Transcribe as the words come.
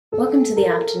Welcome to the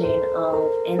afternoon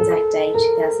of Anzac Day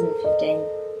 2015.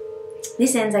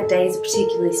 This Anzac Day is a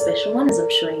particularly special one, as I'm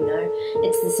sure you know.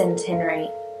 It's the centenary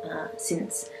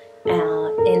since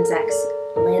our Anzacs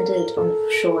landed on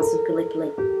the shores of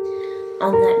Gallipoli.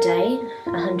 On that day,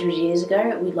 100 years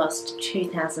ago, we lost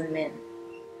 2,000 men.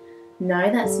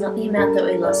 No, that's not the amount that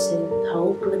we lost in the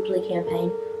whole Gallipoli campaign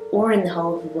or in the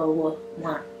whole of World War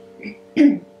I.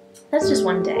 That's just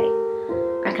one day.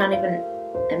 I can't even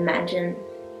imagine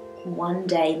one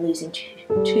day losing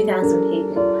 2,000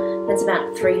 people. That's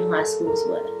about 3 high schools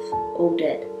worth, all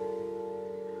dead.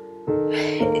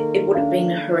 It would have been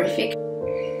horrific.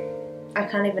 I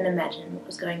can't even imagine what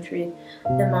was going through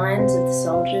the minds of the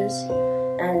soldiers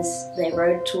as they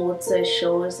rowed towards those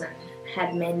shores and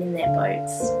had men in their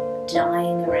boats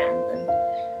dying around them.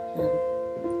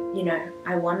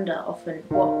 I wonder often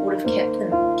what would have kept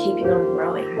them keeping on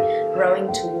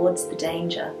rowing towards the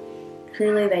danger.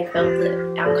 Clearly they felt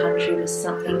that our country was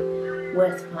something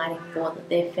worth fighting for, that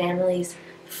their families'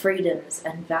 freedoms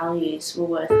and values were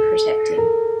worth protecting.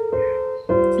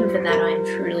 And for that I am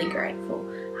truly grateful,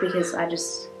 because I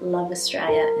just love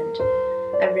Australia and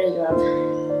I really love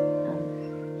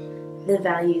the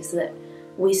values that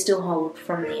we still hold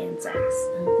from the Anzacs.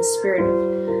 The spirit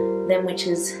of them which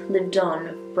has lived on,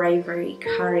 of bravery,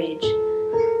 courage,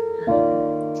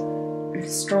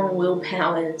 strong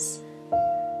willpowers,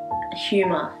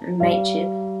 humour and mateship.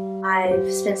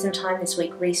 I've spent some time this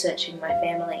week researching my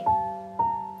family,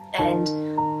 and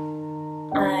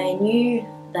I knew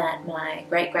that my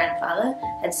great-grandfather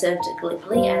had served at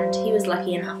Gallipoli and he was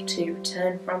lucky enough to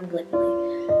return from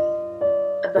Gallipoli.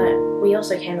 But we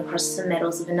also came across some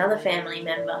medals of another family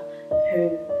member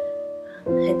who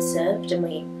had served, and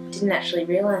we didn't actually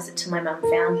realise it till my mum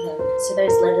found them. So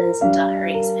those letters and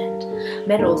diaries and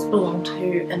medals belong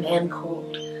to a man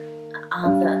called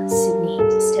Sidney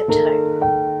Stepto,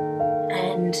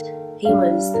 and he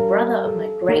was the brother of my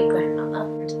great-grandmother.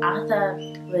 And Arthur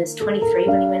was 23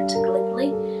 when he went to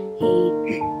Gallipoli.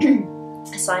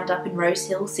 He signed up in Rose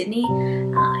Hill, Sydney. He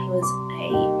was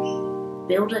a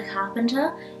builder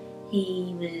carpenter.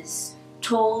 He was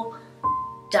tall,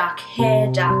 dark hair,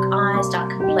 dark eyes,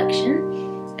 dark complexion,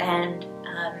 and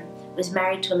was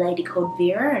married to a lady called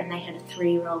Vera, and they had a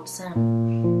 3-year-old son.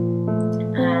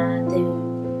 The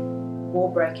war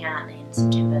broke out in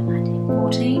September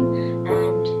 1914,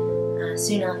 and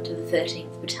soon after the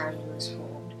 13th Battalion was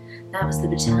formed. That was the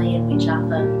battalion which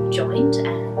Arthur joined,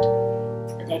 and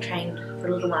they trained for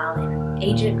a little while in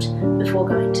Egypt before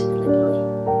going to Gallipoli.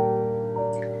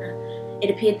 It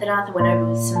appeared that Arthur went over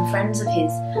with some friends of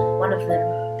his, one of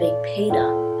them being Peter.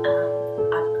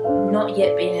 I've not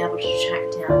yet been able to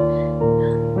track down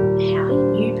how he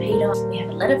knew Peter. We have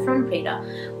a letter from Peter,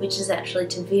 which is actually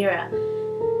to Vera.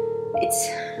 It's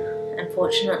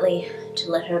unfortunately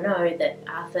to let her know that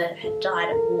Arthur had died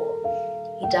at war.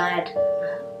 He died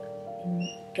in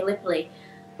Gallipoli.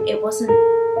 It wasn't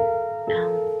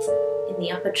in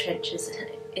the upper trenches.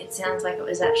 It sounds like it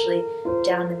was actually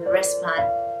down in the respite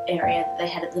area that they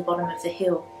had at the bottom of the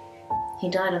hill. He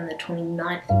died on the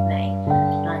 29th of May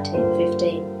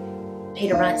 1915.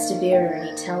 Peter writes to Vera and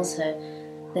he tells her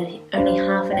that only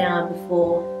half an hour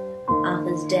before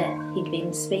Arthur's death he'd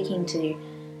been speaking to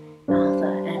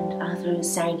Arthur, and Arthur was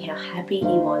saying how happy he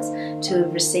was to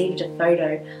have received a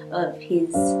photo of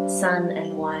his son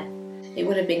and wife. It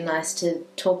would have been nice to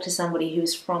talk to somebody who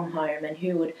was from home and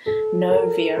who would know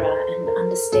Vera and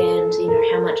understand,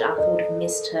 how much Arthur would have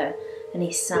missed her and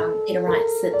his son. It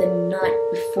writes that the night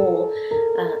before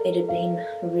it had been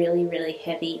really, really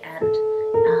heavy, and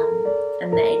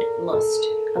they'd lost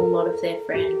a lot of their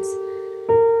friends.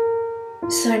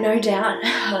 So no doubt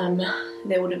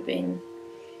there would have been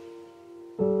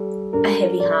a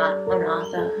heavy heart on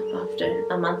Arthur after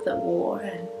a month at war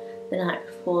and the night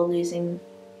before losing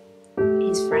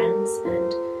his friends,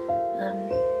 and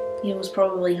he was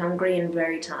probably hungry and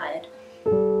very tired.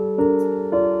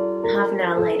 Half an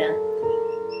hour later,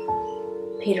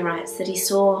 Peter writes that he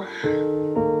saw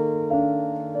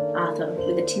Arthur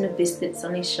with a tin of biscuits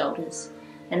on his shoulders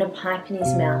and a pipe in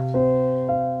his mouth,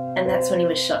 and that's when he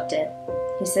was shot dead.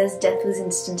 He says death was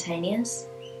instantaneous,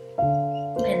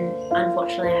 and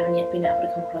unfortunately I haven't yet been able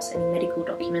to come across any medical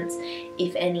documents,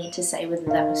 if any, to say whether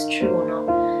that was true or not.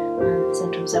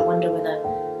 Sometimes I wonder whether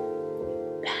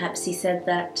perhaps he said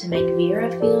that to make Vera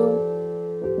feel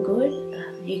good.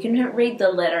 You can read the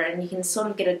letter and you can sort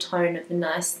of get a tone of the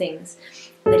nice things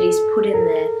that he's put in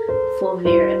there for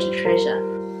Vera to treasure.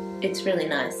 It's really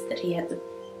nice that he had the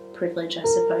privilege, I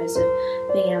suppose, of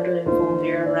being able to inform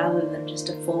Vera rather than just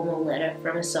a formal letter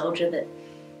from a soldier that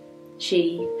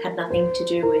she had nothing to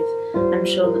do with. I'm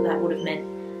sure that would have meant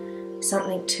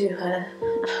something to her.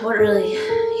 What really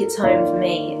hits home for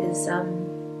me is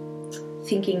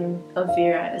thinking of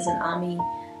Vera as an army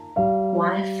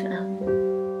wife.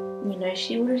 You know,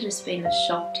 she would have just been a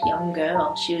shocked young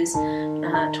girl. She was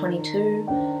 22,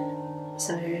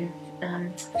 so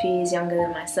a few years younger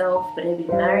than myself, but had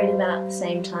been married about the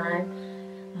same time.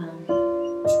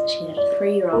 She had a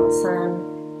 3-year-old son,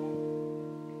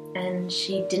 and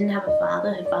she didn't have a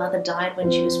father. Her father died when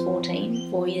she was 14,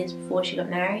 4 years before she got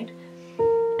married.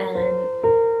 And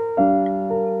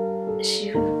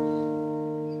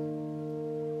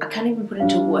I can't even put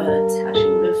into words how she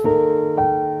would have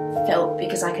felt,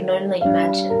 because I can only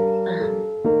imagine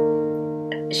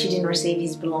she didn't receive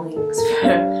his belongings for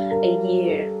a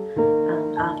year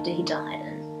after he died,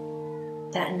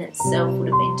 and that in itself would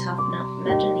have been tough enough.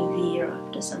 Imagine a year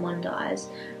after someone dies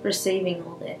receiving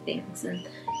all their things, and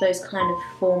those kind of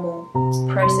formal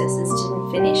processes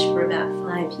didn't finish for about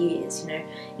 5 years, you know,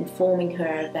 informing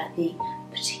her about the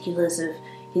particulars of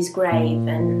his grave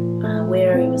and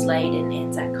where he was laid in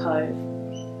Anzac Cove.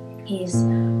 He's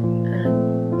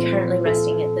currently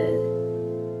resting at the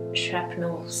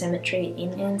Shrapnel Cemetery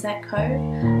in Anzac Cove,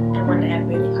 and one day I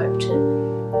really hope to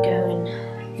go and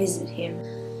visit him.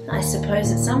 I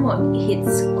suppose it somewhat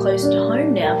hits close to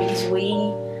home now, because we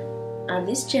are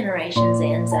this generation's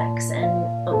Anzacs, and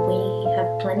we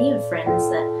have plenty of friends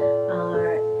that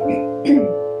are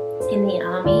in the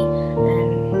army,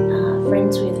 and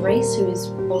friends with Reese, who is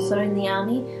also in the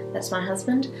army. That's my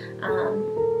husband,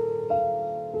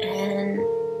 and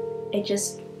it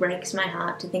just breaks my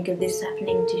heart to think of this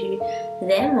happening to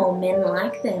them, or men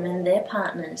like them and their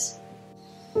partners.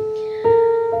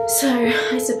 So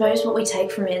I suppose what we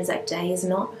take from Anzac Day is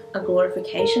not a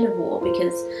glorification of war,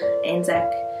 because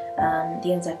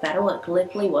the Anzac battle at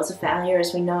Gallipoli was a failure,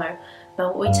 as we know,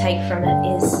 but what we take from it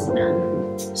is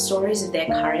stories of their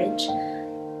courage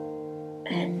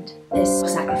and their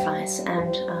sacrifice,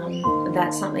 and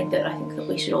that's something that I think that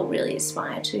we should all really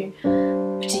aspire to,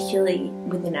 particularly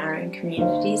within our own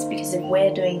communities, because if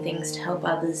we're doing things to help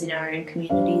others in our own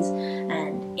communities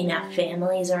and in our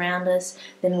families around us,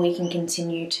 then we can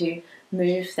continue to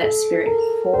move that spirit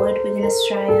forward within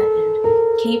Australia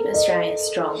and keep Australia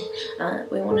strong.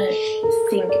 We want to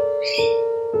think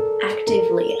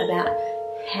actively about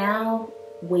how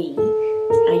we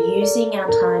are using our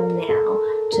time now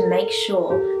to make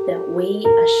sure that we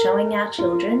are showing our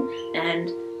children and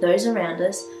those around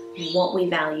us what we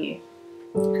value,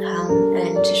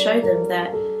 and to show them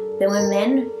that there were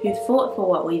men who fought for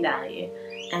what we value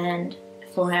and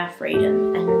for our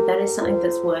freedom, and that is something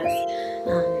that's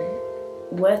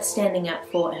worth standing up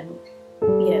for, and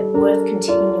worth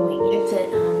continuing. I hope that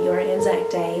your Anzac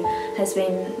Day has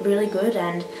been really good,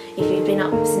 and if you've been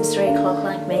up since 3 o'clock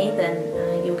like me,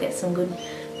 then you'll get some good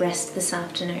rest this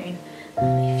afternoon.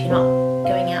 If you're not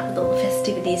going out with all the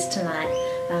festivities tonight,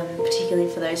 particularly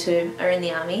for those who are in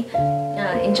the army,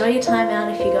 enjoy your time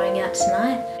out if you're going out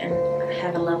tonight, and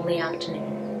have a lovely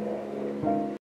afternoon.